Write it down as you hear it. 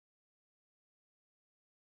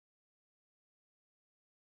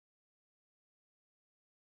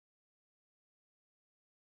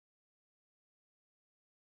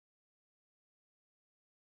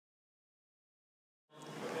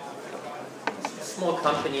small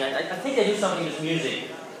company. I think they do something with music.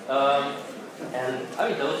 And I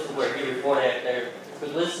mean, those who were here before, they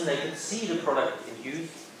could listen, they could see the product in use.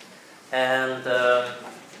 And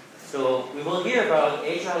so we will hear about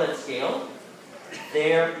Agile at Scale,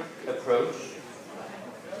 their approach,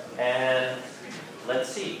 and let's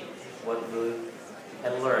see what we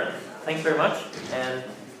can learn. Thanks very much, and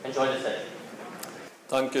enjoy the session.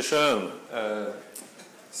 Dankeschön.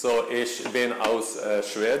 So, ich bin aus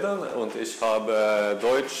Schweden und ich habe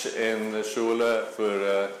Deutsch in der Schule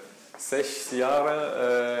für 6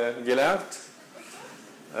 Jahre gelernt.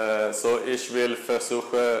 So, ich will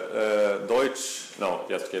versuchen Deutsch. No,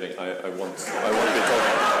 just kidding. I won't be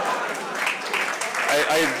talking.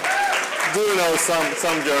 I do know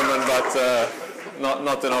some German, but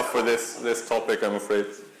not enough for this topic, I'm afraid.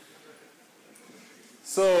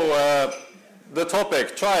 So. The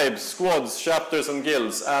topic, tribes, squads, chapters and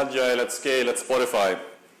guilds, Agile at Scale at Spotify.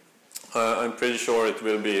 I'm pretty sure it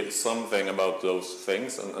will be something about those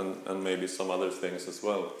things and maybe some other things as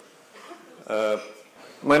well.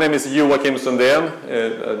 My name is Joakim Sundén.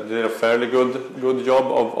 I did a fairly good job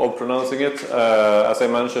of pronouncing it. As I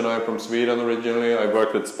mentioned, I'm from Sweden originally. I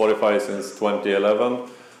worked with Spotify since 2011.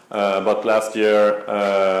 But last year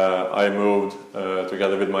I moved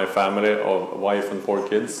together with my family of wife and 4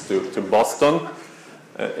 kids to Boston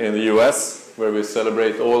in the US, where we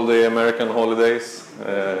celebrate all the American holidays,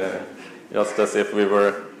 just as if we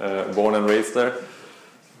were born and raised there.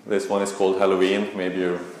 This one is called Halloween.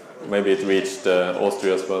 Maybe it reached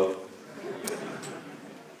Austria as well.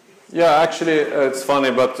 Yeah, actually it's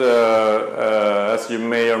funny, but as you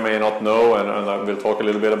may or may not know, and I will talk a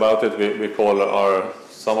little bit about it, we call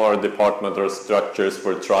some of our department or structures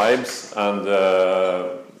for tribes, and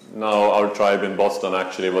now our tribe in Boston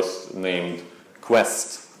actually was named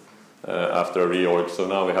Quest after a reorg, so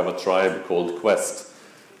now we have a tribe called Quest.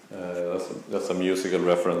 That's a musical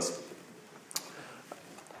reference.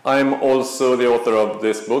 I'm also the author of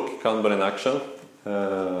this book, Kanban in Action,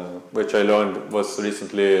 which I learned was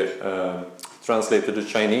recently translated to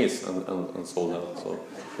Chinese and sold out. So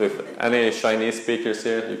if any Chinese speakers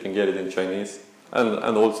here, you can get it in Chinese.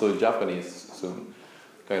 And also Japanese soon,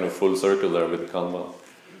 kind of full circle there with Kanban.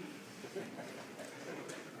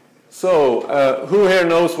 So, who here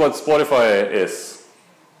knows what Spotify is?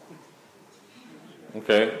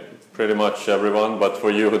 Okay, pretty much everyone, but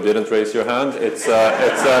for you who didn't raise your hand, it's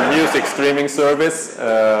a music streaming service.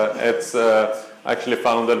 It's actually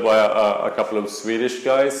founded by a couple of Swedish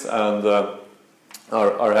guys, and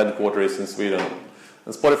our headquarters is in Sweden.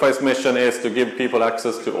 And Spotify's mission is to give people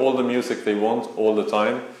access to all the music they want all the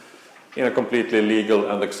time in a completely legal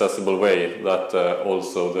and accessible way that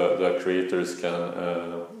also the creators can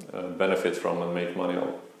benefit from and make money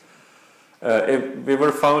on. We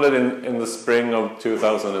were founded in the spring of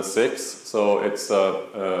 2006, so it's a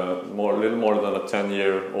little more than a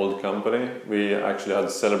 10-year-old company. We actually had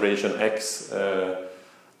Celebration X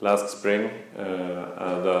last spring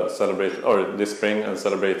this spring and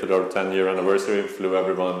celebrated our 10-year anniversary. Flew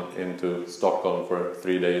everyone into Stockholm for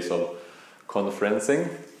 3 days of conferencing.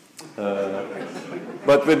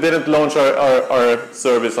 But we didn't launch our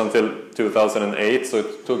service until 2008, so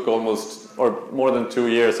it took almost, or more than 2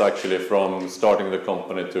 years actually, from starting the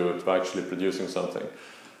company to actually producing something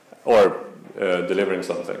or delivering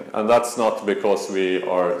something. And that's not because we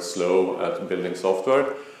are slow at building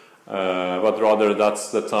software. But rather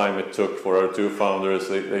that's the time it took for our 2 founders.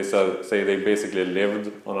 They say they basically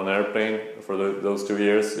lived on an airplane for those 2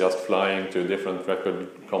 years, just flying to different record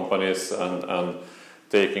companies and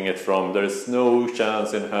taking it from there's no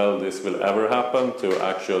chance in hell this will ever happen to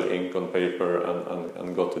actual ink on paper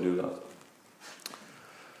and got to do that.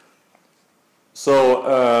 So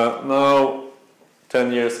now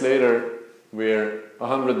 10 years later we're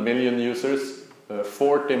 100 million users.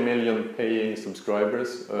 40 million paying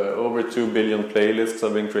subscribers, over 2 billion playlists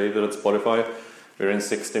have been created at Spotify. We're in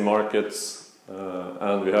 60 markets,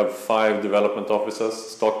 and we have 5 development offices: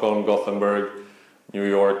 Stockholm, Gothenburg, New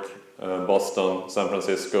York, Boston, San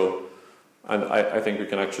Francisco, and I think we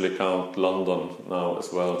can actually count London now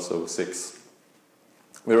as well, so 6.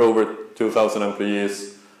 We're over 2,000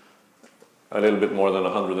 employees, a little bit more than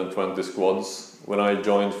 120 squads. When I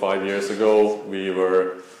joined 5 years ago, we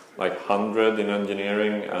were like 100 in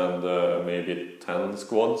engineering and maybe 10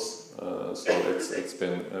 squads, so it's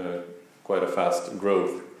been quite a fast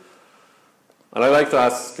growth. And I like to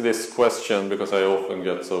ask this question because I often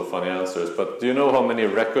get so funny answers, but do you know how many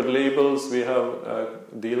record labels we have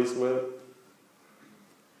deals with?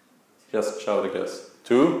 Just shout a guess.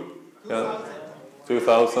 2? Yeah.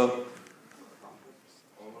 2,000?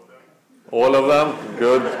 All of them?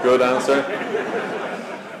 Good answer.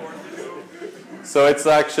 So it's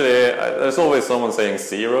actually, there's always someone saying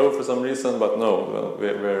 0 for some reason, but no,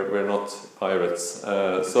 we're not pirates.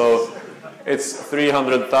 So it's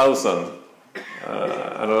 300,000.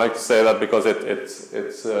 And I like to say that because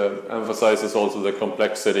it emphasizes also the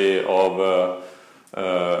complexity of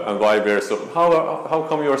and why we're so. How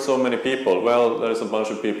come you're so many people? Well, there's a bunch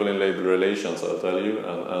of people in labor relations, I'll tell you,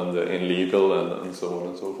 and in legal and so on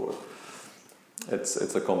and so forth.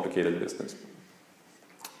 It's a complicated business.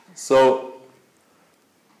 So,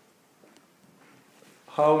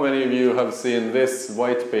 how many of you have seen this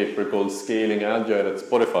white paper called Scaling Agile at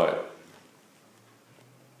Spotify?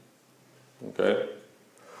 Okay.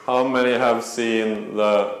 How many have seen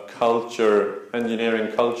the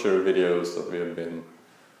engineering culture videos that we have been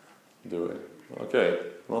doing? Okay,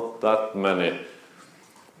 not that many.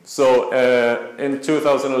 So in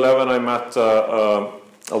 2011 I met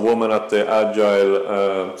a woman at the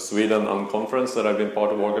Agile Sweden conference that I've been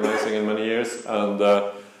part of organizing in many years, and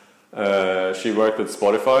she worked at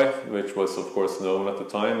Spotify, which was of course known at the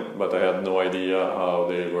time, but I had no idea how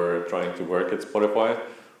they were trying to work at Spotify.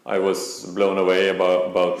 I was blown away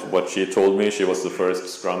about what she told me. She was the first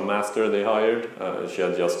Scrum Master they hired. She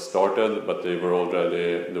had just started, but they were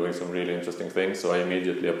already doing some really interesting things, so I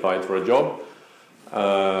immediately applied for a job.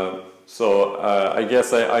 So I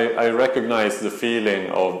guess I recognize the feeling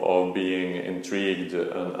of being intrigued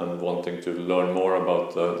and wanting to learn more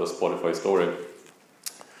about the Spotify story.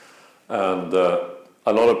 And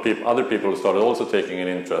a lot of other people started also taking an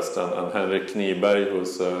interest, and Henrik Kniberg,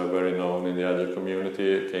 who's very known in the Agile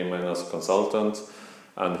community, came in as a consultant,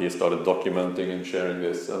 and he started documenting and sharing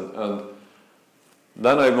this. And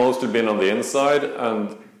then I've mostly been on the inside,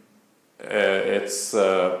 and it's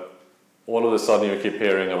all of a sudden you keep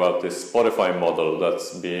hearing about this Spotify model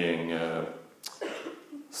that's being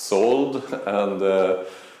sold and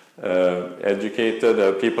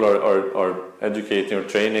educated. People are educating or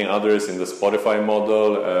training others in the Spotify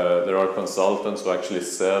model. There are consultants who actually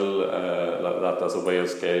sell that as a way of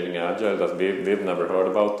scaling Agile that we've never heard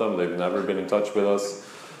about them. They've never been in touch with us.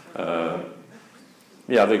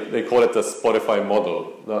 Yeah, they call it the Spotify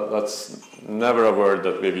model. That's never a word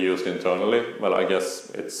that we've used internally. Well, I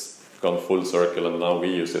guess it's gone full circle and now we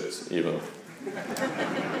use it even.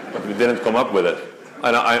 But we didn't come up with it.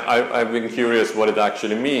 And I've been curious what it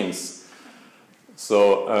actually means.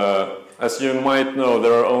 So, as you might know,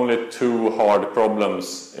 there are only two hard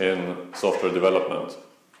problems in software development.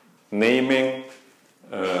 Naming,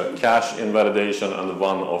 cache invalidation, and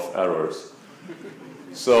one-off errors.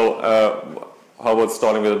 So, how about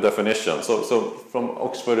starting with a definition? So from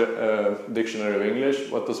Oxford Dictionary of English,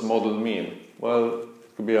 what does model mean? Well,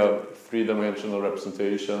 it could be a three-dimensional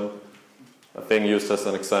representation, a thing used as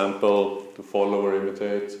an example to follow or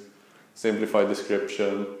imitate, simplified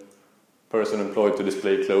description, person employed to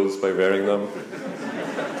display clothes by wearing them.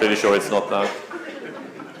 Pretty sure it's not that.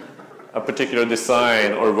 A particular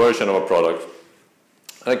design or version of a product.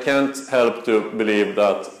 I can't help to believe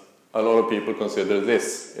that a lot of people consider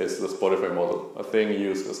this is the Spotify model, a thing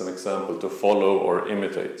used as an example to follow or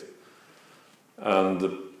imitate.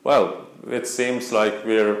 And well, it seems like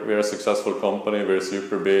we're a successful company, we're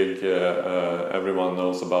super big, everyone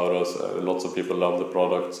knows about us, lots of people love the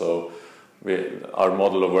product, so our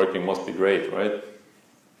model of working must be great, right?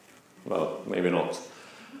 Well, maybe not.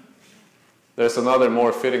 There's another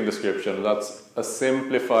more fitting description, that's a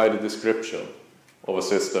simplified description of a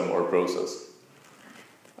system or process.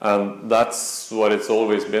 And that's what it's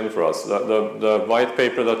always been for us. The white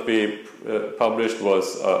paper that we published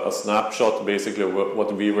was a snapshot, basically, of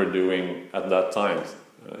what we were doing at that time.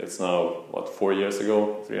 It's now, what, 4 years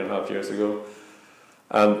ago, 3.5 years ago.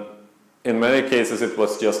 And in many cases, it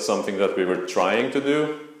was just something that we were trying to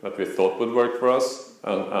do, that we thought would work for us.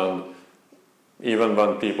 And even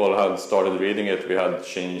when people had started reading it, we had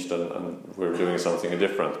changed and we were doing something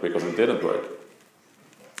different because it didn't work.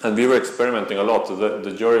 And we were experimenting a lot.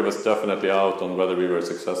 The jury was definitely out on whether we were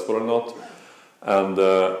successful or not. And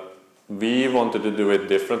we wanted to do it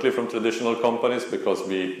differently from traditional companies because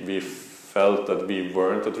we felt that we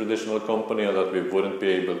weren't a traditional company and that we wouldn't be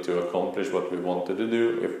able to accomplish what we wanted to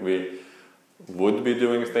do if we would be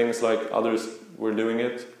doing things like others were doing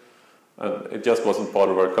it. And it just wasn't part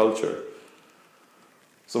of our culture.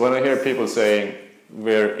 So when I hear people saying,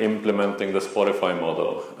 we're implementing the Spotify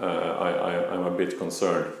model, I'm a bit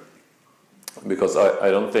concerned because I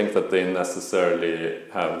don't think that they necessarily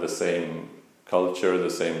have the same culture, the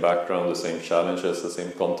same background, the same challenges, the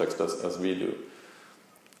same context as we do.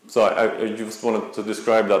 So I just wanted to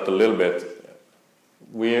describe that a little bit.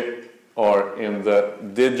 We are in the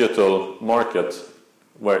digital market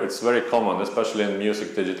where it's very common, especially in the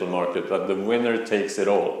music digital market, that the winner takes it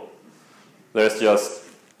all. There's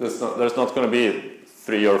not going to be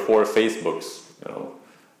 3 or 4 Facebooks. You know,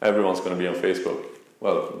 everyone's going to be on Facebook.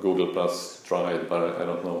 Well, Google Plus tried, but I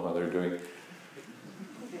don't know how they're doing.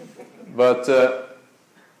 But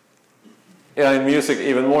yeah, in music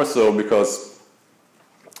even more so, because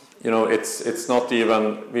you know it's not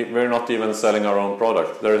even we're not even selling our own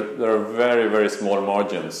product. There are very, very small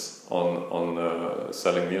margins on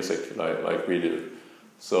selling music like we do.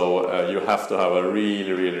 So you have to have a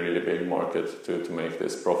really big market to make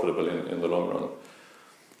this profitable in the long run.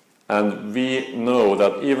 And we know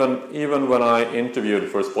that even when I interviewed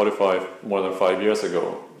for Spotify more than 5 years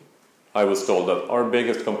ago, I was told that our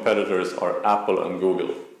biggest competitors are Apple and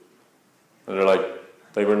Google. And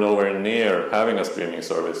they were nowhere near having a streaming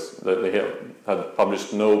service. They had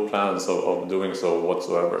published no plans of doing so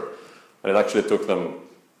whatsoever. And it actually took them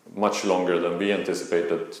much longer than we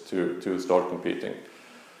anticipated to start competing.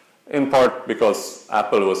 In part because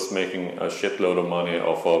Apple was making a shitload of money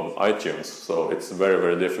off of iTunes, so it's very,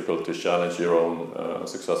 very difficult to challenge your own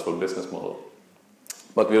successful business model.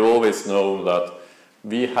 But we've always known that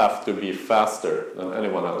we have to be faster than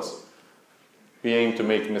anyone else. We aim to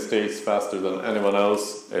make mistakes faster than anyone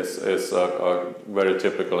else is a very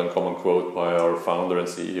typical and common quote by our founder and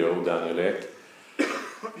CEO, Daniel Ek.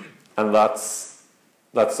 And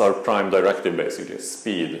that's our prime directive, basically,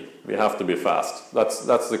 speed. We have to be fast.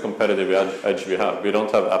 That's the competitive edge we have. We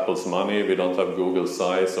don't have Apple's money, we don't have Google's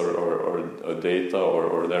size or data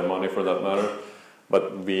or their money for that matter,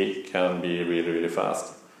 but we can be really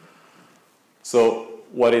fast. So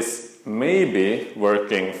what is maybe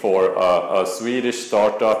working for a Swedish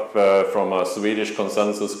startup from a Swedish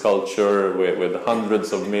consensus culture with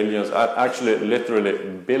hundreds of millions, actually literally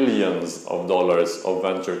billions of dollars of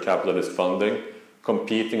venture capitalist funding,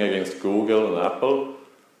 competing against Google and Apple,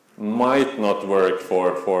 might not work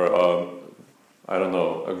for I don't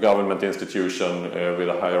know, a government institution with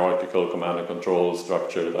a hierarchical command and control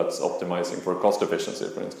structure that's optimizing for cost efficiency,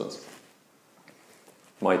 for instance.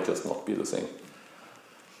 Might just not be the same.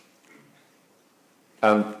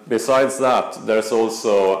 And besides that, there's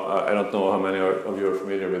also, I don't know how many of you are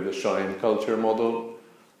familiar with the Shine culture model,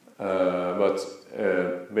 but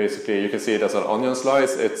basically you can see it as an onion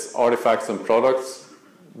slice. It's artifacts and products.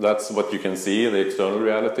 That's what you can see, the external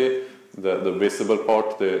reality, the visible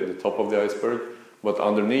part, the top of the iceberg. But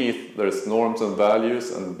underneath, there's norms and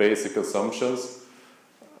values and basic assumptions.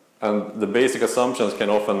 And the basic assumptions can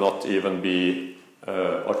often not even be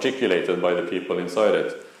articulated by the people inside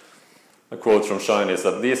it. A quote from Shine is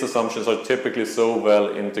that these assumptions are typically so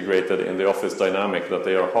well integrated in the office dynamic that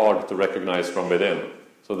they are hard to recognize from within.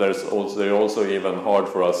 So they're also even hard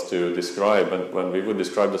for us to describe. And when we would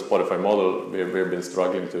describe the Spotify model, we've been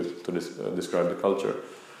struggling to describe the culture.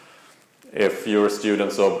 If you're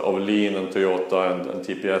students of Lean and Toyota and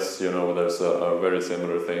TPS, you know there's a very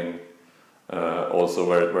similar thing. Also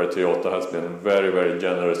where Toyota has been very, very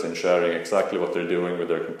generous in sharing exactly what they're doing with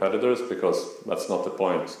their competitors, because that's not the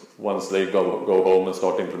point. Once they go home and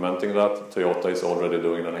start implementing that, Toyota is already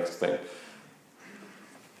doing the next thing.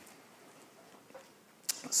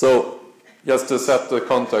 So just to set the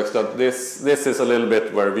context that this is a little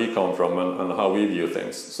bit where we come from and how we view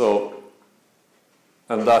things.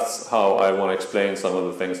 And that's how I want to explain some of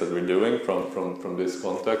the things that we're doing from this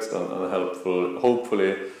context and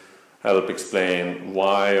hopefully help explain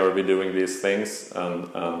why are we doing these things and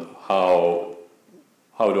how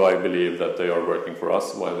do I believe that they are working for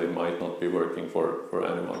us while they might not be working for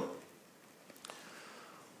anyone.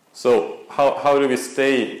 So how do we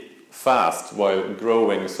stay fast while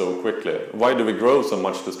growing so quickly? Why do we grow so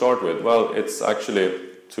much to start with? Well, it's actually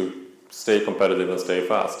to stay competitive and stay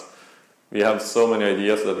fast. We have so many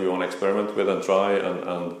ideas that we want to experiment with and try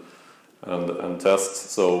and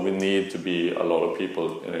test, so we need to be a lot of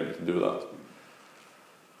people able to do that.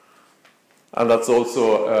 And that's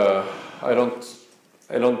also, I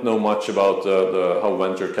don't know much about how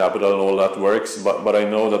venture capital and all that works, but I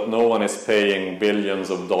know that no one is paying billions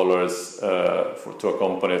of dollars to a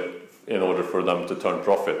company in order for them to turn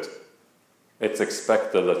profit. It's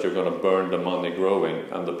expected that you're going to burn the money growing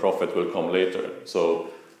and the profit will come later. So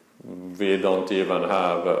we don't even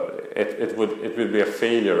have, it would be a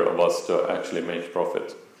failure of us to actually make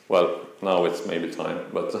profit. Well, now it's maybe time,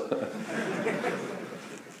 but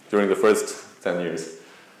during the first 10 years.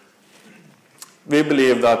 We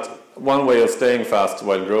believe that one way of staying fast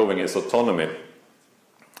while growing is autonomy.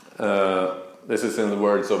 This is in the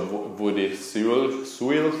words of Woody Sewell,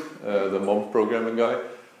 the mob programming guy.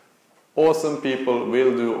 Awesome people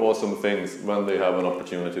will do awesome things when they have an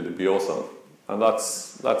opportunity to be awesome. And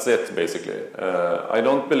that's it, basically. I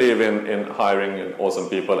don't believe in hiring awesome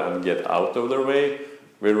people and get out of their way.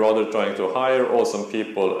 We're rather trying to hire awesome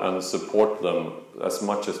people and support them as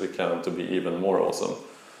much as we can to be even more awesome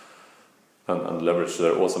and leverage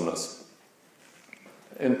their awesomeness.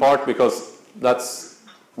 In part because that's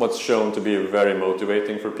what's shown to be very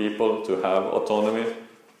motivating for people to have autonomy,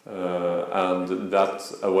 and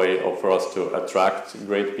that's a way for us to attract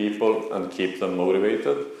great people and keep them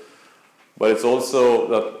motivated. But it's also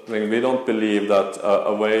that we don't believe that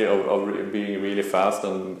a way of being really fast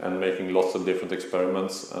and making lots of different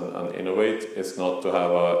experiments and innovate is not to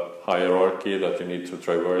have a hierarchy that you need to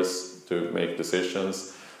traverse to make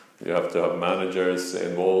decisions. You have to have managers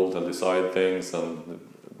involved and decide things and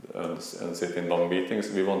sit in long meetings.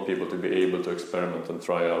 We want people to be able to experiment and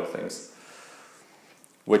try out things,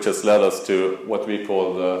 which has led us to what we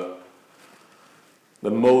call the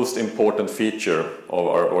most important feature of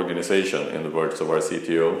our organization, in the words of our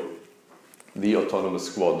CTO, the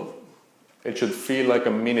autonomous squad. It should feel like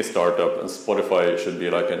a mini startup, and Spotify should be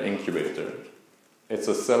like an incubator. It's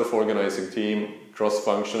a self-organizing team,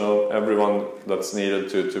 cross-functional. Everyone that's needed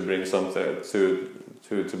to bring something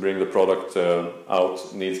to bring the product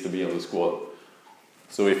out needs to be on the squad.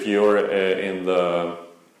 So if you're in the,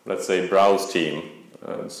 let's say, browse team,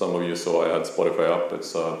 some of you saw I had Spotify up.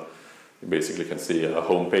 It's you basically can see a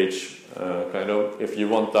homepage, kind of. If you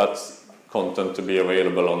want that content to be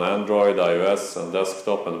available on Android, iOS, and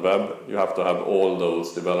desktop and web, you have to have all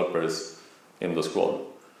those developers in the squad.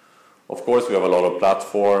 Of course, we have a lot of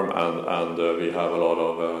platform and we have a lot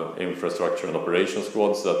of infrastructure and operation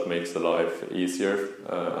squads that makes the life easier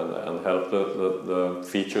and help the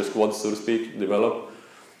feature squads, so to speak, develop.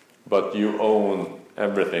 But you own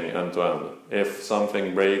everything end to end. If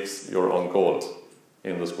something breaks, you're on call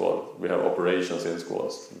in the squad. We have operations in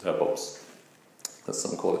squads, DevOps, as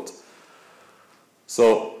some call it.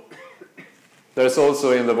 So there's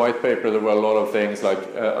also in the white paper there were a lot of things like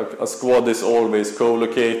a squad is always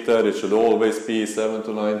co-located, it should always be 7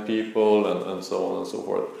 to 9 people, and so on and so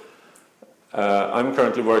forth. I'm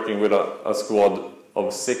currently working with a squad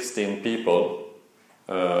of 16 people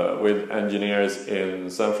with engineers in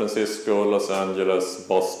San Francisco, Los Angeles,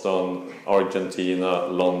 Boston, Argentina,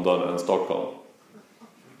 London, and Stockholm.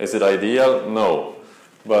 Is it ideal? No.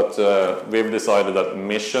 But we've decided that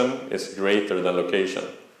mission is greater than location.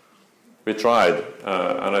 We tried,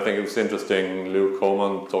 and I think it was interesting, Luke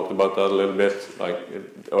Homan talked about that a little bit, like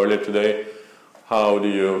earlier today. How do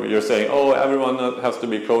you're saying, oh, everyone has to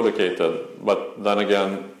be co-located, but then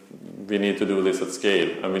again, we need to do this at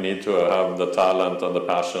scale, and we need to have the talent and the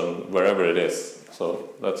passion wherever it is. So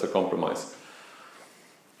that's a compromise.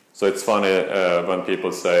 So it's funny when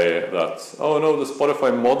people say that, oh no, the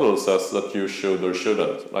Spotify model says that you should or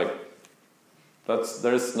shouldn't. Like,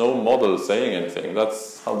 there's no model saying anything.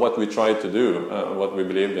 That's what we tried to do, what we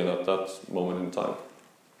believed in at that moment in time.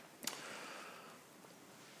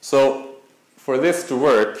 So for this to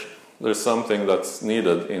work, there's something that's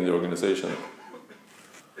needed in the organization.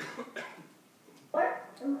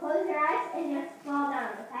 Close your eyes and just fall down,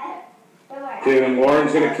 okay? Okay, then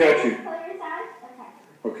Lauren's going to catch you.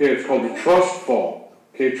 Okay, it's called the trust fall.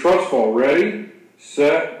 Okay, trust fall. Ready,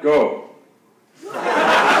 set, go.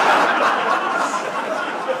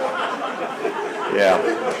 Yeah.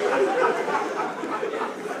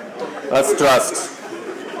 That's trust.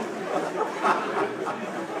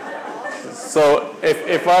 So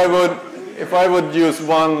if I would use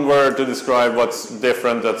one word to describe what's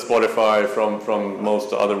different at Spotify from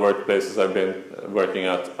most other workplaces I've been working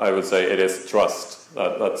at, I would say it is trust.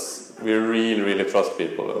 We really trust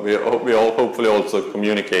people. We all hopefully also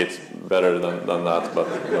communicate better than that. But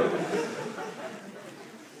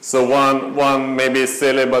so one maybe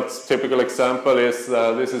silly but typical example is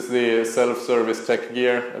this is the self-service tech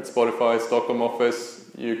gear at Spotify Stockholm office.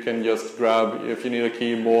 You can just grab, if you need a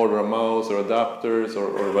keyboard or a mouse or adapters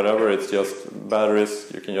or whatever, it's just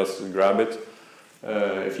batteries, you can just grab it.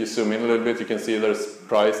 If you zoom in a little bit, you can see there's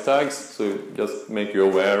price tags, so just make you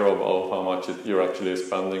aware of how much you're actually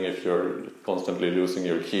spending if you're constantly losing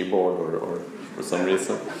your keyboard or for some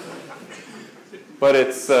reason. But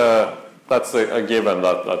it's that's a given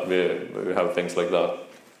that we have things like that.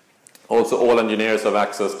 Also, all engineers have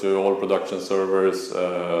access to all production servers.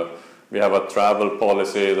 We have a travel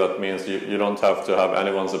policy that means you don't have to have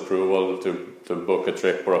anyone's approval to book a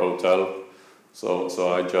trip or a hotel. So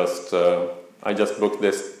I just booked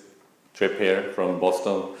this trip here from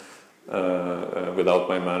Boston without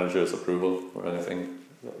my manager's approval or anything.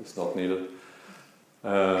 It's not needed.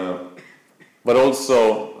 But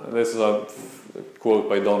also, this is a quote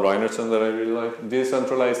by Don Reinertsen that I really like.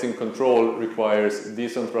 Decentralizing control requires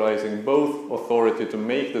decentralizing both authority to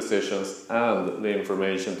make decisions and the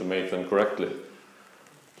information to make them correctly.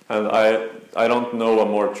 And I don't know a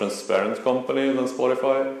more transparent company than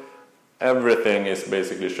Spotify. Everything is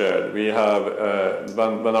basically shared. We have,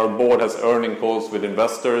 when our board has earning calls with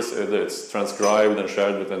investors, it's transcribed and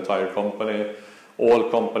shared with the entire company.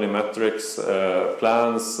 All company metrics,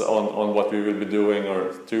 plans on what we will be doing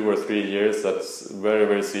or 2 or 3 years, that's very,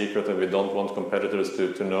 very secret and we don't want competitors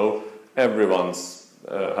to know. Everyone's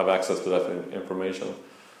have access to that information.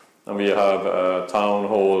 And we have town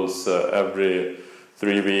halls every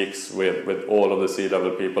 3 weeks with all of the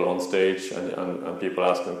C-level people on stage and people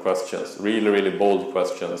asking questions, really, really bold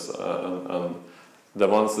questions. And the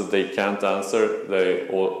ones that they can't answer, they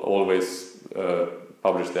always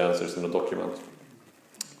publish the answers in a document.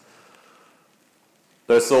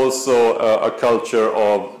 There's also a culture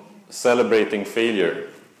of celebrating failure.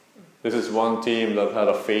 This is one team that had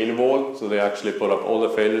a fail wall, so they actually put up all the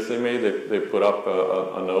failures they made. They put up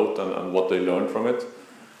a note and what they learned from it.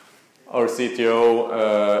 Our CTO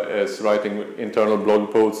is writing internal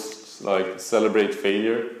blog posts like celebrate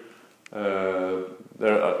failure.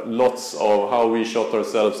 There are lots of how we shot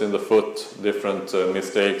ourselves in the foot, different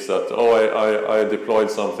mistakes that, oh, I deployed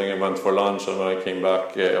something and went for lunch and when I came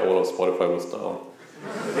back, all of Spotify was down.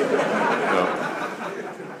 No.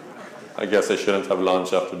 I guess I shouldn't have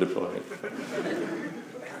lunch after deploying.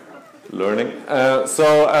 Learning.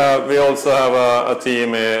 We also have a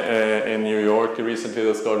team in New York recently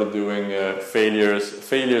that started doing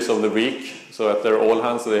failures of the week. So at their all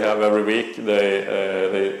hands they have every week,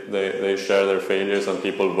 they share their failures and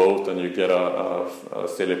people vote and you get a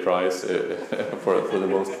silly prize for the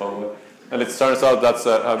most fun. And it turns out that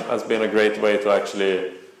has been a great way to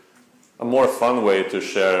actually, a more fun way to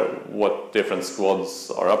share what different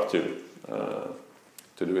squads are up to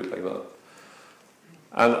do it like that.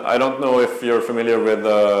 And I don't know if you're familiar with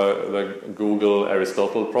the Google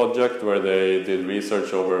Aristotle project, where they did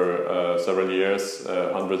research over several years,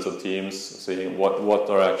 hundreds of teams, seeing what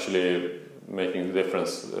are actually making the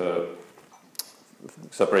difference,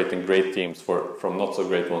 separating great teams from not so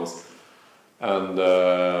great ones. And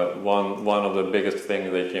one of the biggest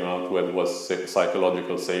things they came out with was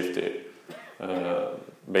psychological safety,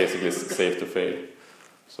 basically safe to fail.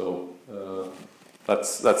 So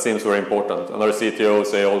that seems very important. And our CTO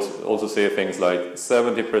also say things like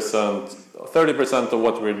 70%, 30% of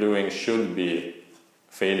what we're doing should be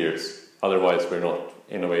failures. Otherwise, we're not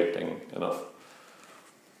innovating enough.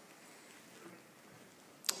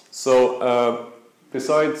 So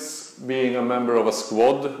besides being a member of a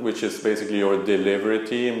squad, which is basically your delivery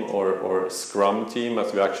team or scrum team,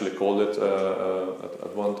 as we actually called it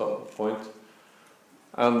at one point,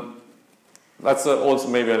 and that's also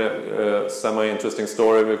maybe a semi-interesting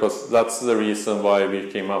story, because that's the reason why we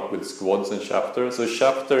came up with squads and chapter. So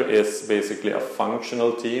chapter is basically a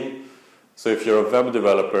functional team. So if you're a web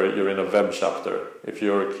developer, you're in a web chapter. If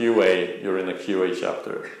you're a QA, you're in a QA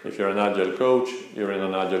chapter. If you're an Agile coach, you're in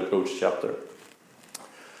an Agile coach chapter.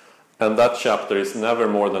 And that chapter is never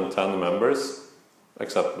more than 10 members,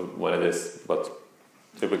 except when it is, but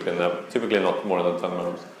typically not more than 10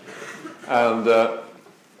 members. And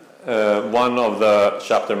one of the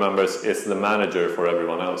chapter members is the manager for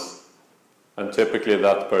everyone else. And typically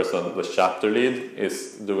that person, the chapter lead,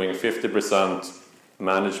 is doing 50%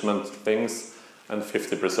 management things and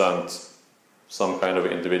 50% some kind of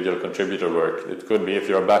individual contributor work. It could be, if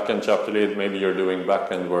you're a backend chapter lead, maybe you're doing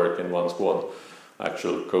backend work in one squad,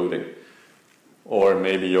 actual coding. Or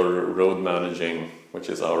maybe you're road managing, which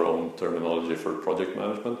is our own terminology for project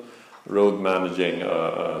management. Road managing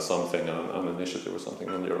something, an initiative or something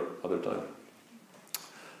on your other time.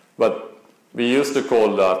 But we used to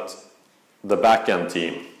call that the backend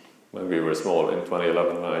team when we were small in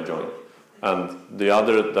 2011 when I joined. And the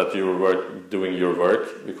other that you were doing your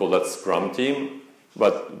work, we call that Scrum team.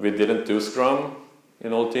 But we didn't do Scrum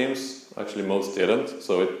in all teams. Actually, most didn't,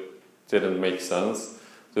 so it didn't make sense.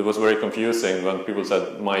 So it was very confusing when people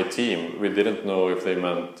said my team. We didn't know if they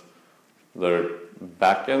meant their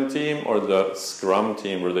backend team or the Scrum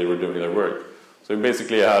team where they were doing their work. So we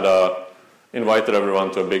basically had invited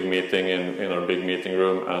everyone to a big meeting in our big meeting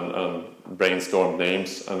room and brainstormed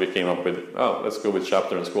names, and we came up with, oh, let's go with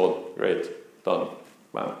chapter and squad. Great, done,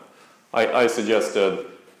 man. I suggested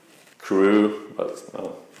crew, but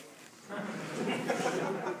no.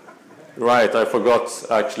 Right, I forgot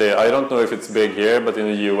actually. I don't know if it's big here, but in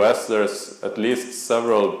the US there's at least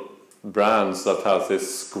several brands that have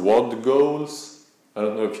this squad goals. I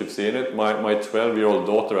don't know if you've seen it. My 12-year-old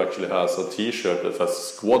daughter actually has a t-shirt that has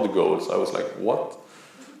squad goals. I was like, what?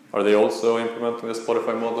 Are they also implementing the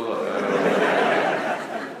Spotify model?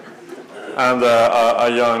 And a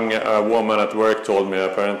young woman at work told me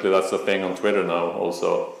apparently that's a thing on Twitter now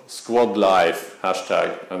also. Squad life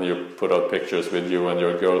hashtag, and you put out pictures with you and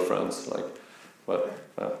your girlfriends. Like, but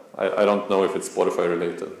I don't know if it's Spotify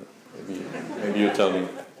related. Maybe you tell me.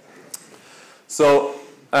 So,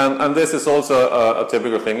 and this is also a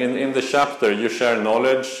typical thing. In the chapter, you share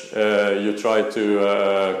knowledge. You try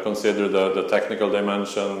to consider the technical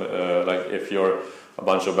dimension. Like if you're a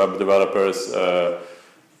bunch of web developers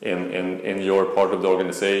in your part of the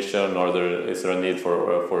organization, is there a need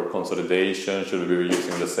for consolidation? Should we be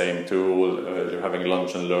using the same tool? You're having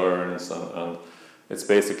lunch and learns, and it's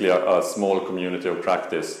basically a small community of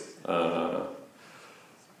practice.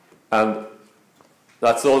 And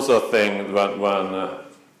that's also a thing when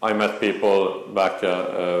I met people back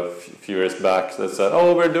a few years back that said,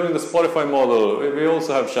 oh, we're doing the Spotify model, we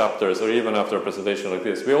also have chapters, or even after a presentation like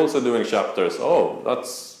this, we're also doing chapters. Oh,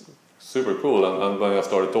 that's super cool. And when I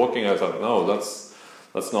started talking, I thought, no, that's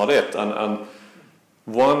not it. And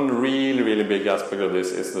one really, really big aspect of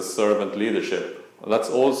this is the servant leadership. That's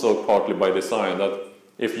also partly by design, that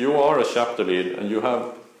if you are a chapter lead and you're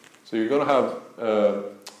going to have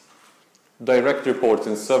direct reports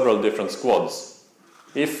in several different squads.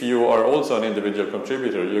 If you are also an individual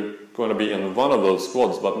contributor, you're going to be in one of those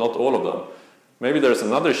squads, but not all of them. Maybe there's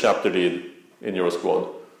another chapter lead in your squad.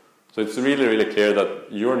 So it's really, really clear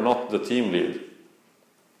that you're not the team lead.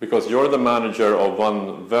 Because you're the manager of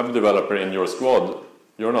one web developer in your squad,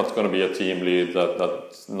 you're not going to be a team lead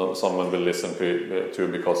that someone will listen to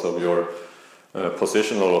because of your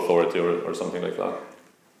positional authority or something like that.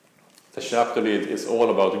 The chapter lead is all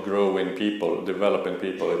about growing people, developing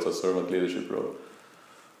people. It's a servant leadership role.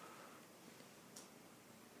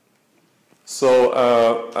 So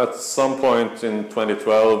at some point in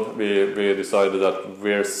 2012, we decided that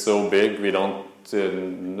we're so big, we no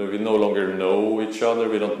longer know each other.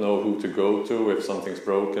 We don't know who to go to if something's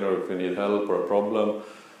broken or if we need help or a problem.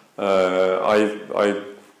 I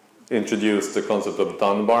introduced the concept of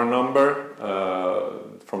Dunbar number.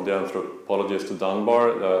 From the anthropologist to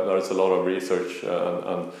Dunbar, there's a lot of research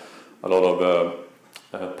and a lot of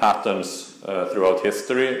patterns throughout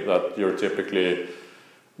history that you're typically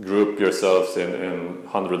group yourselves in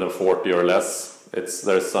 140 or less.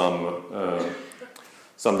 There's some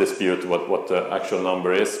dispute what the actual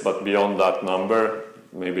number is, but beyond that number,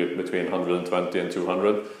 maybe between 120 and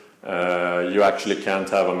 200, you actually can't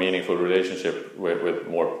have a meaningful relationship with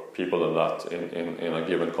more people than that in a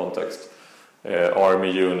given context.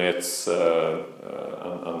 Army units and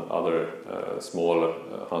other small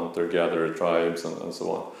hunter-gatherer tribes and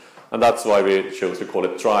so on. And that's why we chose to call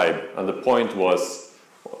it tribe. And the point was,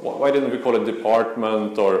 why didn't we call it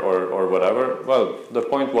department or whatever? Well, the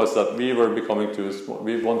point was that we were becoming too small.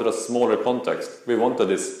 We wanted a smaller context. We wanted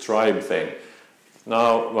this tribe thing.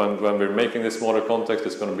 Now, when we're making this smaller context,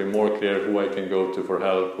 it's going to be more clear who I can go to for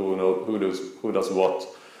help, who does what.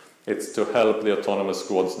 It's to help the autonomous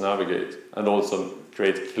squads navigate and also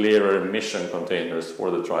create clearer mission containers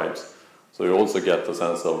for the tribes. So you also get a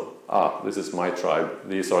sense of, this is my tribe.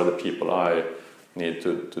 These are the people I need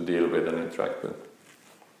to deal with and interact with.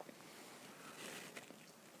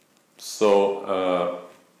 So,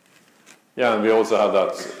 yeah, and we also have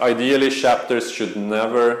that. Ideally, chapters should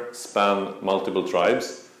never span multiple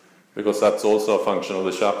tribes, because that's also a function of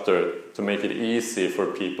the chapter, to make it easy for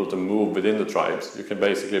people to move within the tribes. You can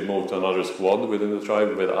basically move to another squad within the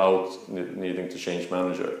tribe without needing to change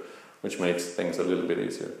manager, which makes things a little bit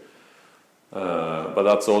easier. But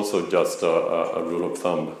that's also just a rule of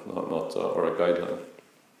thumb, or a guideline.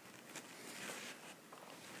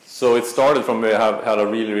 So it started from we had a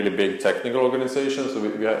really, really big technical organization.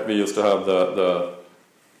 So we used to have the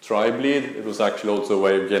tribe lead. It was actually also a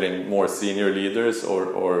way of getting more senior leaders,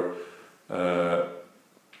 or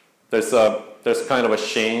there's kind of a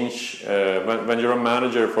change when you're a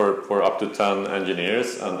manager for up to 10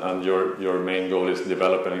 engineers and your main goal is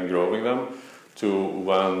developing and growing them, to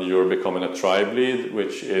when you're becoming a tribe lead,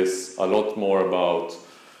 which is a lot more about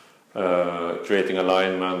creating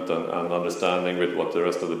alignment and understanding with what the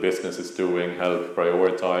rest of the business is doing, help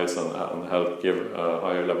prioritize and help give a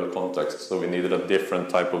higher level context. So we needed a different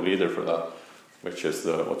type of leader for that, which is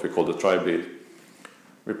what we call the tribe lead.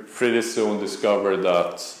 We pretty soon discovered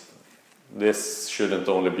that this shouldn't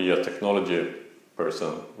only be a technology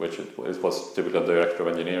person, which it was typically a director of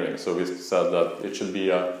engineering. So we said that it should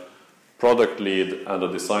be a product lead and a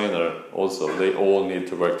designer also. They all need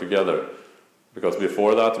to work together. Because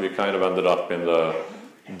before that, we kind of ended up in the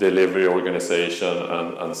delivery organization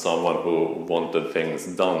and someone who wanted things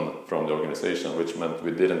done from the organization, which meant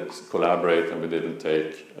we didn't collaborate and we didn't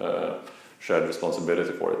take shared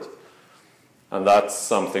responsibility for it. And that's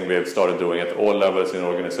something we have started doing at all levels in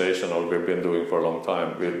organization, or we've been doing for a long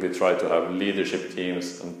time. We try to have leadership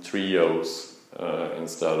teams and trios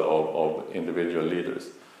instead of individual leaders,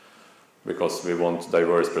 because we want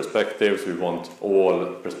diverse perspectives. We want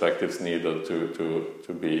all perspectives needed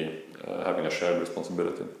to be having a shared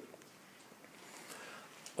responsibility.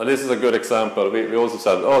 But this is a good example. We also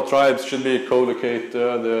said, oh, tribes should be co-located,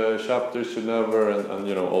 the chapters should never, and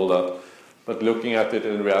you know, all that. But looking at it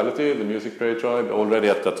in reality, the Music Play tribe, already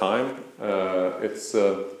at the time, it's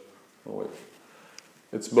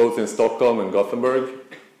both in Stockholm and Gothenburg,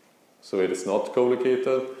 so it is not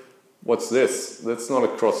co-located. What's this? That's not a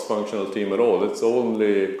cross-functional team at all. It's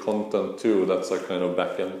only content too. That's a kind of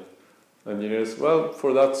back-end engineers. Well,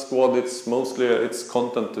 for that squad, it's mostly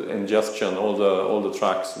content ingestion. All the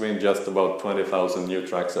tracks. We ingest about 20,000 new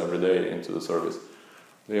tracks every day into the service.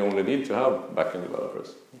 They only need to have back-end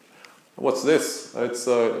developers. What's this? It's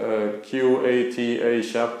a QATA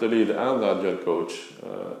chapter lead and agile coach.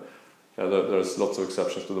 There's lots of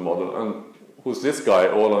exceptions to the model. And who's this guy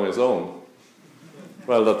all on his own?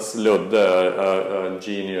 Well, that's Ludde, a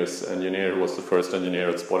genius engineer who was the first engineer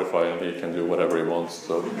at Spotify, and he can do whatever he wants.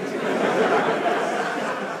 So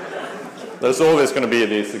there's always going to be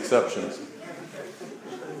these exceptions.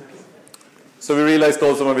 So we realized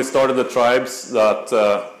also when we started the tribes that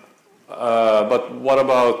but what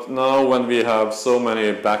about now when we have so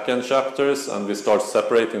many backend chapters and we start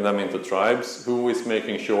separating them into tribes? Who is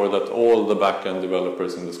making sure that all the backend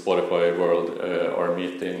developers in the Spotify world are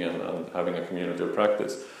meeting and having a community of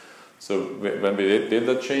practice? So when we did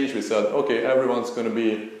that change, we said, okay, everyone's going to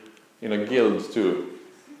be in a guild too.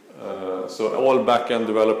 So all backend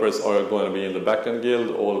developers are going to be in the backend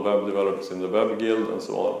guild, all web developers in the web guild, and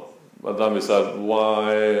so on. But then we said,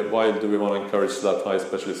 why do we want to encourage that high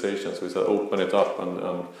specialization? So we said, open it up,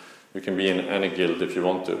 and you can be in any guild if you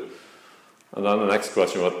want to. And then the next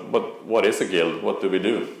question was, but what is a guild? What do we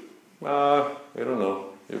do? We don't know.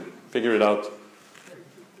 You figure it out.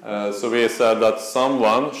 So we said that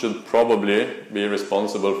someone should probably be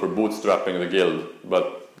responsible for bootstrapping the guild,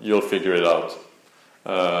 but you'll figure it out.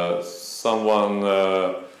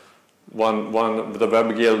 The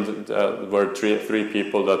web guild were three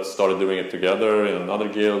people that started doing it together. In another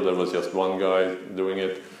guild, there was just one guy doing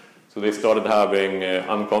it. So they started having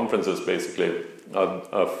unconferences, basically.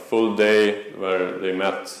 A full day where they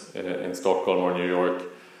met in Stockholm or New York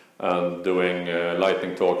and doing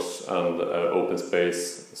lightning talks and open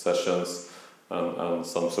space sessions and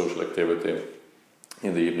some social activity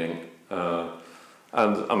in the evening.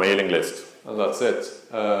 And a mailing list, and that's it.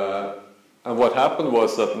 And what happened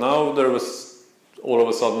was that now there was all of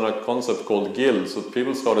a sudden a concept called guild. So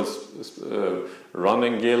people started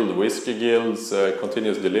running guild, whiskey guilds,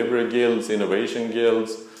 continuous delivery guilds, innovation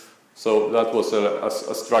guilds. So that was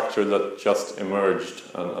a structure that just emerged,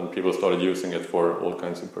 and people started using it for all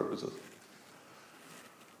kinds of purposes.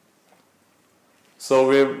 So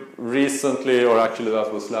we recently, or actually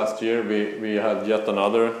that was last year, we had yet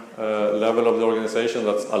another level of the organization.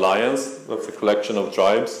 That's Alliance. That's a collection of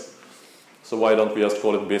tribes. So why don't we just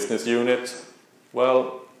call it business unit?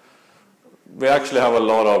 Well, we actually have a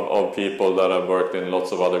lot of people that have worked in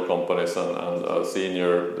lots of other companies and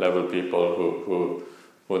senior level people who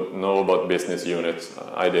would know about business units.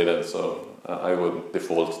 I didn't, so I would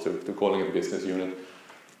default to calling it business unit.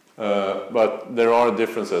 But there are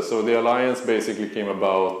differences. So the alliance basically came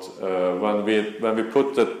about when we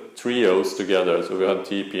put the trios together. So we had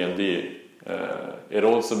T, P, and D. It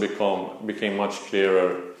also became much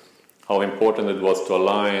clearer how important it was to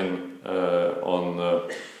align on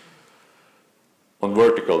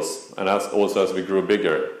verticals, and also as we grew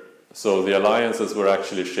bigger. So the alliances were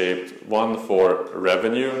actually shaped, one for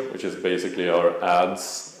revenue, which is basically our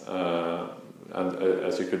ads, and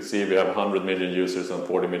as you could see, we have 100 million users and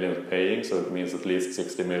 40 million paying, so it means at least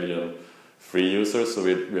 60 million free users, so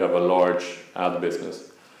we have a large ad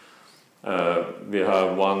business. We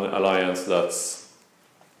have one alliance that's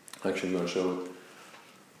actually going to show it.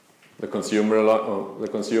 The consumer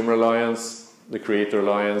alliance, the creator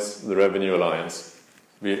alliance, the revenue alliance.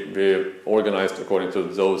 We organized according to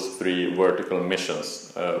those three vertical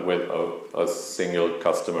missions with a single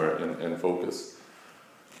customer in focus.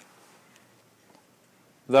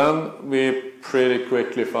 Then we pretty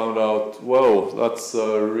quickly found out, whoa, that's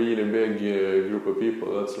a really big group of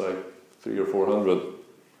people. That's like 300 or 400.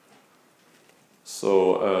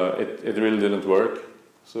 So it really didn't work.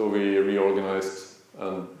 So we reorganized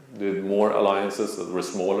and did more alliances that were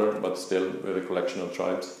smaller, but still with a collection of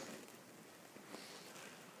tribes.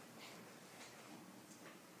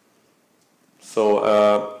 So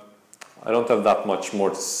I don't have that much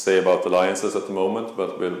more to say about alliances at the moment,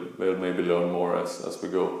 but we'll maybe learn more as we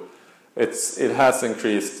go. It has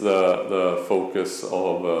increased the focus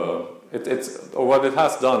of or what it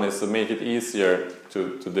has done is to make it easier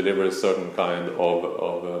to deliver a certain kind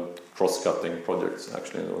of cross-cutting projects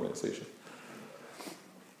actually in the organization.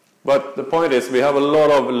 But the point is, we have a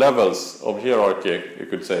lot of levels of hierarchy, you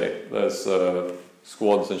could say. There's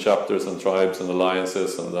squads and chapters and tribes and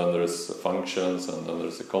alliances, and then there's functions, and then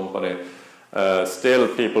there's a company. Still,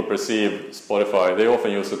 people perceive Spotify, they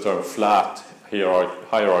often use the term flat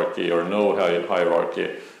hierarchy or no hierarchy.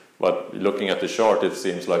 But looking at the chart, it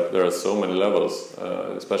seems like there are so many levels,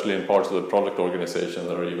 especially in parts of the product organization,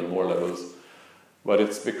 there are even more levels. But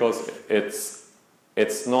it's because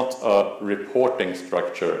it's not a reporting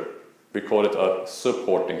structure, we call it a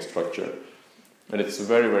supporting structure. And it's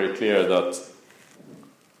very, very clear that...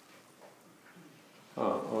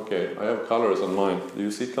 okay, I have colors on mine. Do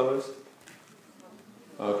you see colors?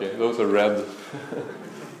 Okay, those are red.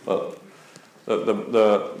 Well,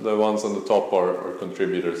 the ones on the top are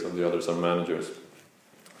contributors and the others are managers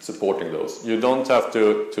supporting those. You don't have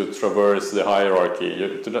to traverse the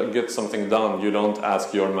hierarchy. To get something done, you don't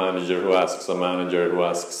ask your manager who asks a manager who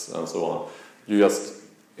asks and so on. You just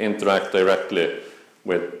interact directly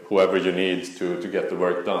with whoever you need to get the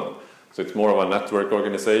work done. So it's more of a network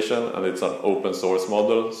organization and it's an open source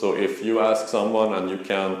model. So if you ask someone and you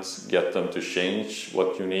can't get them to change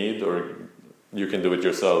what you need, or you can do it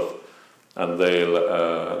yourself, and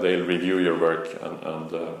they'll review your work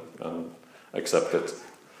and accept it.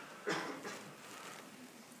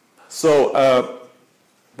 So,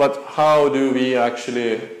 but how do we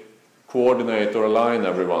actually coordinate or align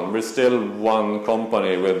everyone? We're still one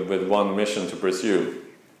company with one mission to pursue.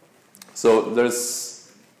 So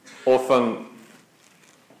there's often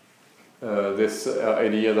this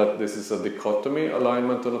idea that this is a dichotomy,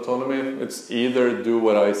 alignment and autonomy. It's either do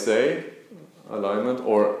what I say, alignment,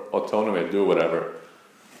 or autonomy, do whatever.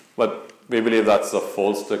 But we believe that's a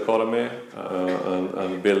false dichotomy,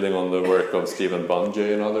 and building on the work of Stephen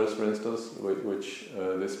Bungay and others, for instance, which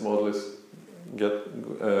this model is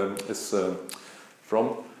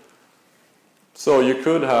from. So you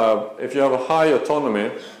could have, if you have a high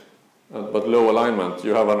autonomy but low alignment,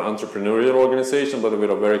 you have an entrepreneurial organization but with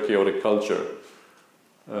a very chaotic culture.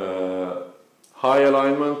 High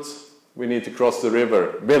alignment, we need to cross the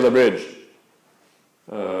river, build a bridge.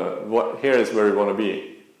 Here is where we want to be.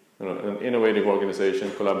 You know, an innovative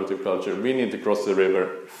organization, collaborative culture. We need to cross the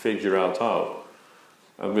river, figure out how.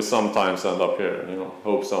 And we sometimes end up here, you know,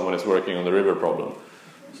 hope someone is working on the river problem.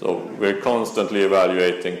 So we're constantly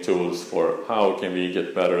evaluating tools for how can we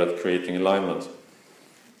get better at creating alignment.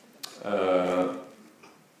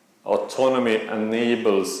 Autonomy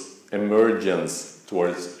enables emergence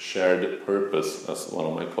towards shared purpose, as one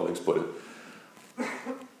of my colleagues put it.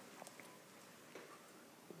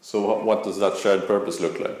 So what does that shared purpose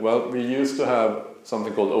look like? Well, we used to have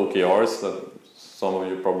something called OKRs that some of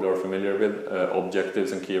you probably are familiar with,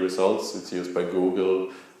 objectives and key results. It's used by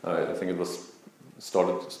Google. I think it was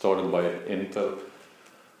started by Intel.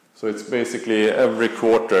 So it's basically every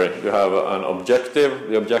quarter you have an objective.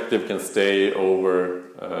 The objective can stay over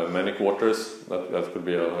many quarters. That could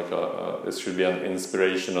be this should be an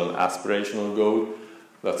inspirational, aspirational goal.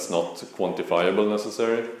 That's not quantifiable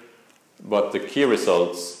necessarily. But the key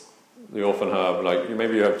results, you often have, like,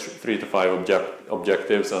 maybe you have 3 to 5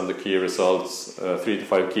 objectives, and the key results, 3 to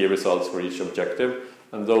 5 key results for each objective,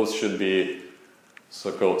 and those should be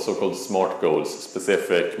so-called SMART goals: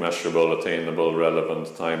 specific, measurable, attainable,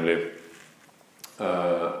 relevant, timely.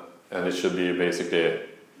 And it should be basically,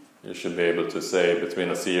 you should be able to say between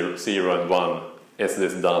a 0 and 1, is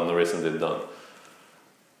this done or isn't it done?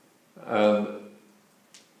 And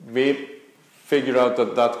we figured out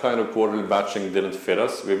that kind of quarterly batching didn't fit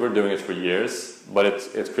us. We were doing it for years, but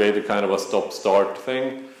it created kind of a stop-start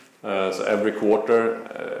thing. So every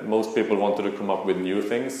quarter, most people wanted to come up with new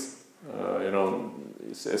things, you know,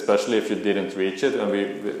 especially if you didn't reach it. And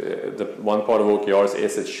the one part of OKRs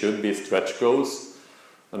is it should be stretch goals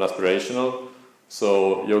and aspirational.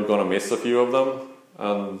 So you're gonna miss a few of them,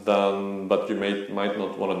 and then, but you might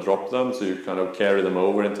not want to drop them, so you kind of carry them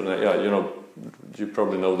over into you know. You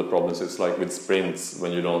probably know the problems. It's like with sprints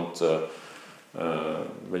when you don't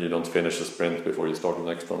finish a sprint before you start the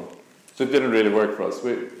next one. So it didn't really work for us.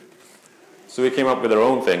 So we came up with our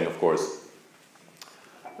own thing, of course,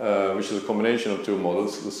 which is a combination of two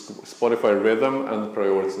models: the Spotify rhythm and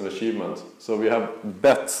priorities and achievement. So we have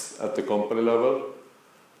bets at the company level,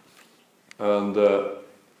 and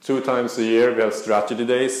 2 times a year we have strategy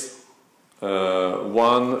days.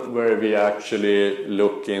 One where we actually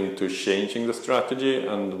look into changing the strategy,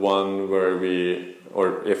 and one where we,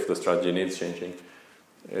 or if the strategy needs changing.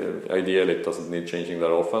 Ideally it doesn't need changing that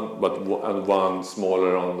often, but and one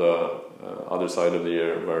smaller on the other side of the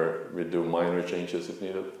year where we do minor changes if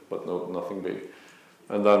needed, but nothing big.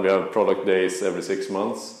 And then we have product days every 6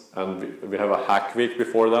 months, and we have a hack week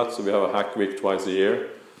before that, so we have a hack week twice a year.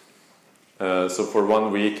 So for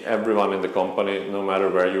 1 week, everyone in the company, no matter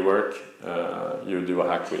where you work, you do a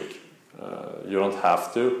hack week. You don't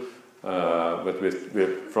have to, but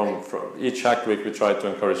from each hack week we try to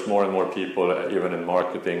encourage more and more people, even in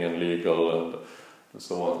marketing and legal and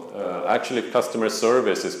so on. Actually, customer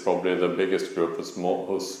service is probably the biggest group who's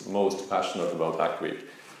most passionate about hack week,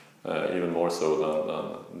 even more so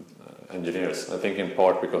than engineers. I think in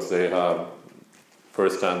part because they have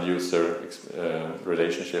first-hand user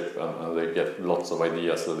relationship, and they get lots of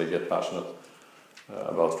ideas that they get passionate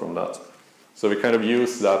about from that. So we kind of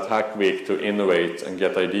use that hack week to innovate and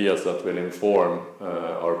get ideas that will inform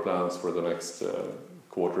our plans for the next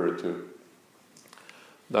quarter or two.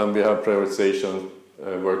 Then we have prioritization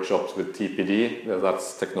workshops with TPD,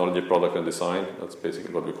 that's technology, product and design. That's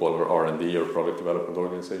basically what we call our R&D or product development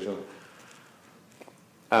organization.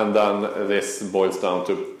 And then this boils down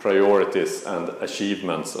to priorities and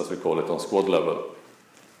achievements, as we call it, on squad level.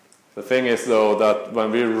 The thing is, though, that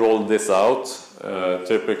when we roll this out,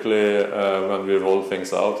 typically when we roll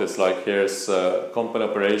things out, it's like, here's company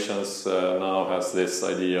operations now has this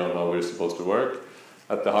idea on how we're supposed to work.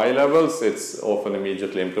 At the high levels, it's often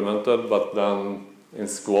immediately implemented, but then in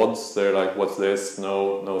squads, they're like, what's this?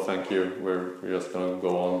 No, thank you. We're just going to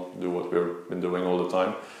go on, do what we've been doing all the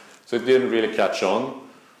time. So it didn't really catch on.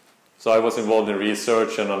 So I was involved in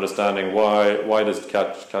research and understanding why does it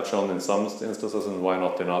catch on in some instances and why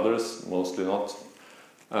not in others, mostly not.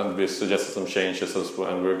 And we suggested some changes as well,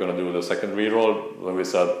 and we're going to do the second reroll when we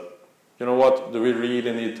said, you know what, do we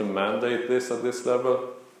really need to mandate this at this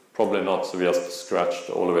level? Probably not, so we just scratched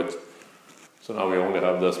all of it. So now we only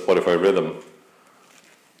have the Spotify rhythm.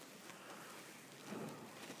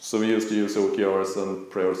 So we used to use OKRs and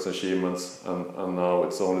priorities and achievements, and now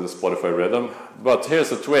it's only the Spotify rhythm. But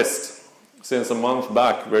here's a twist. Since a month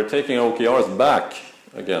back, we're taking OKRs back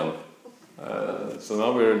again. So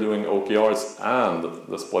now we're doing OKRs and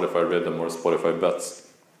the Spotify rhythm or Spotify bets.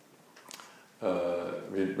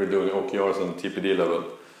 We're doing OKRs on TPD level.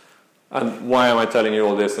 And why am I telling you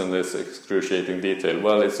all this in this excruciating detail?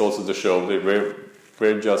 Well, it's also to show that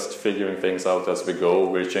we're just figuring things out as we go.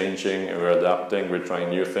 We're changing, we're adapting, we're trying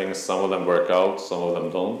new things. Some of them work out, some of them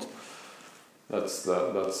don't. That's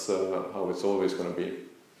how it's always going to be.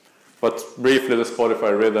 But briefly, the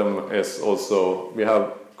Spotify rhythm is also, we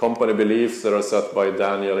have company beliefs that are set by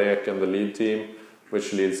Daniel Ek and the lead team,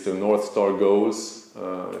 which leads to North Star goals.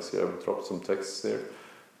 I see I've dropped some texts here.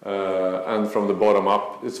 And from the bottom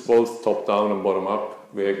up, it's both top down and bottom up.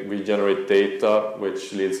 We generate data,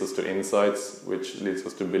 which leads us to insights, which leads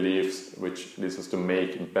us to beliefs, which leads us to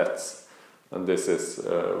make bets. And this is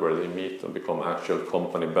where they meet and become actual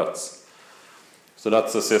company bets. So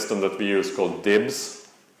that's a system that we use called DIBS.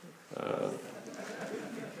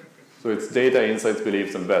 So it's data, insights,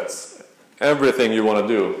 beliefs, and bets. Everything you want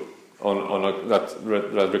to do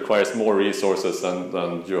that requires more resources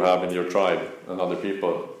than you have in your tribe and other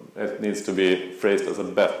people, it needs to be phrased as a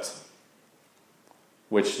bet,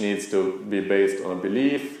 which needs to be based on a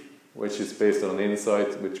belief, which is based on an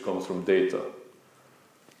insight, which comes from data,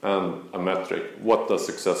 and a metric. What does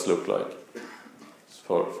success look like?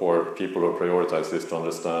 For people who prioritize this to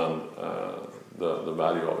understand the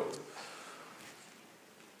value of it.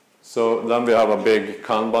 So then we have a big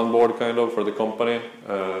Kanban board kind of for the company,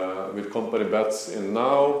 with company bets in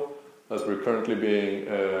now, as we're currently being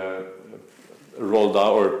rolled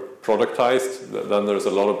out or productized. Then there's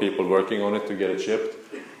a lot of people working on it to get it shipped.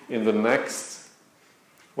 In the next,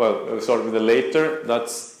 well, start with the later,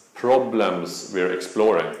 that's problems we're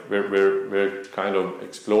exploring. We're kind of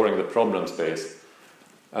exploring the problem space.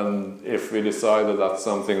 And if we decide that that's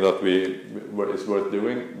something that is worth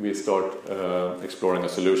doing, we start exploring a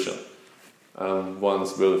solution. And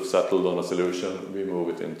once we've settled on a solution, we move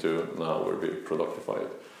it into now where we productify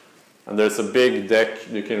it. And there's a big deck.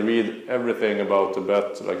 You can read everything about the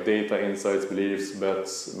bet, like data, insights, beliefs,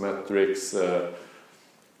 bets, metrics,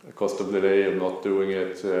 cost of delay of not doing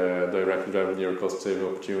it, direct revenue, cost saving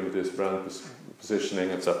opportunities, brand positioning,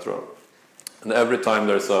 etc. And every time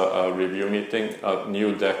there's a review meeting, a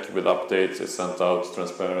new deck with updates is sent out,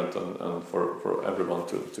 transparent, and for everyone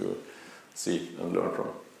to see and learn from.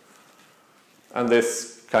 And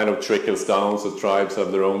this kind of trickles down, so tribes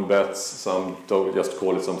have their own bets, some don't just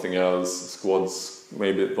call it something else, squads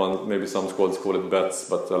maybe some squads call it bets,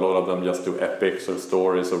 but a lot of them just do epics or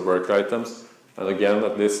stories or work items. And again,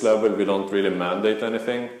 at this level, we don't really mandate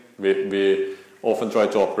anything. We often try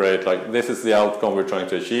to operate like, this is the outcome we're trying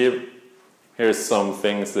to achieve. Here's some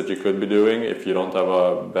things that you could be doing if you don't have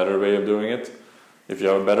a better way of doing it. If you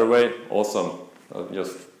have a better way, awesome,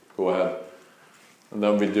 just go ahead. And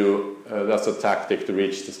then we do, that's a tactic to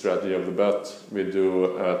reach the strategy of the bet. We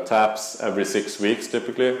do taps every 6 weeks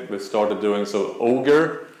typically. We started doing, so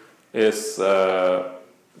Ogre is the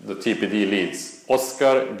TPD leads.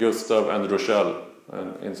 Oscar, Gustav and Rochelle.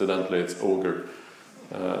 And incidentally it's Ogre.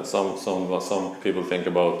 Some people think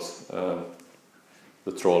about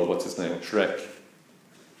the troll, what's his name? Shrek.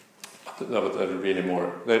 But they're really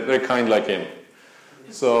more, they're kind like him.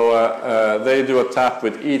 So they do a tap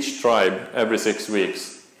with each tribe every 6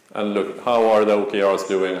 weeks and look, how are the OKRs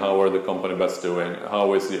doing, how are the company bets doing,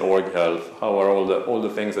 how is the org health, how are all the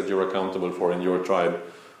things that you're accountable for in your tribe,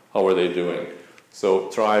 how are they doing? So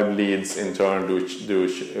tribe leads in turn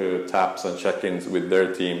do taps and check-ins with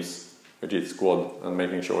their teams, with each squad, and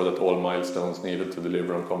making sure that all milestones needed to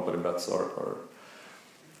deliver on company bets are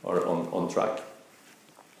on track.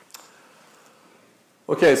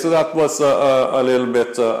 Okay, so that was a little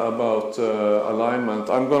bit about alignment.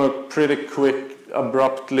 I'm going to pretty quick,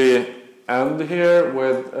 abruptly end here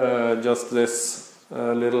with just this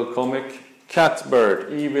little comic.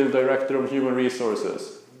 Catbird, evil director of human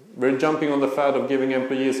resources. We're jumping on the fad of giving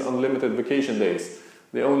employees unlimited vacation days.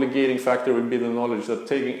 The only gating factor will be the knowledge that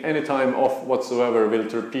taking any time off whatsoever will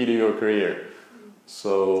torpedo your career.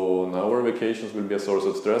 So now our vacations will be a source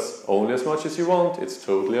of stress, only as much as you want, it's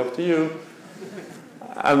totally up to you.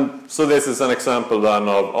 And so this is an example then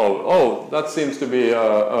of oh, that seems to be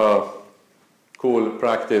a cool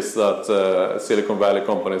practice that Silicon Valley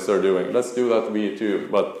companies are doing. Let's do that we too.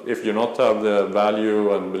 But if you not have the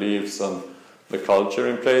value and beliefs and the culture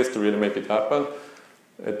in place to really make it happen,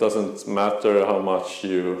 it doesn't matter how much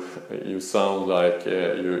you sound like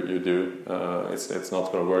you do. It's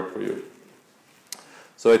not going to work for you.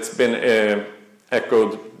 So it's been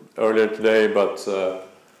echoed earlier today, but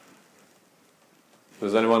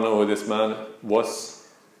does anyone know who this man was?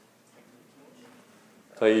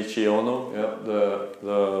 Taiichi Ono, yeah,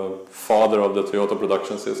 the father of the Toyota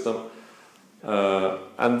production system.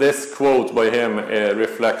 And this quote by him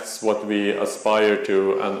reflects what we aspire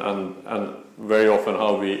to and very often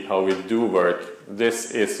how we do work.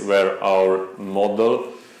 This is where our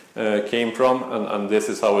model came from, and this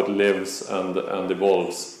is how it lives and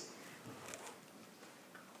evolves.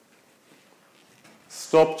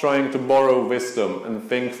 Stop trying to borrow wisdom and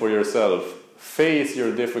think for yourself. Face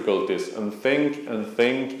your difficulties and think and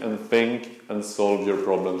think and think and solve your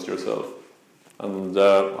problems yourself. And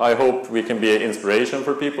I hope we can be an inspiration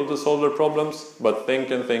for people to solve their problems, but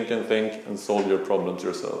think and think and think and solve your problems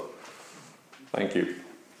yourself. Thank you.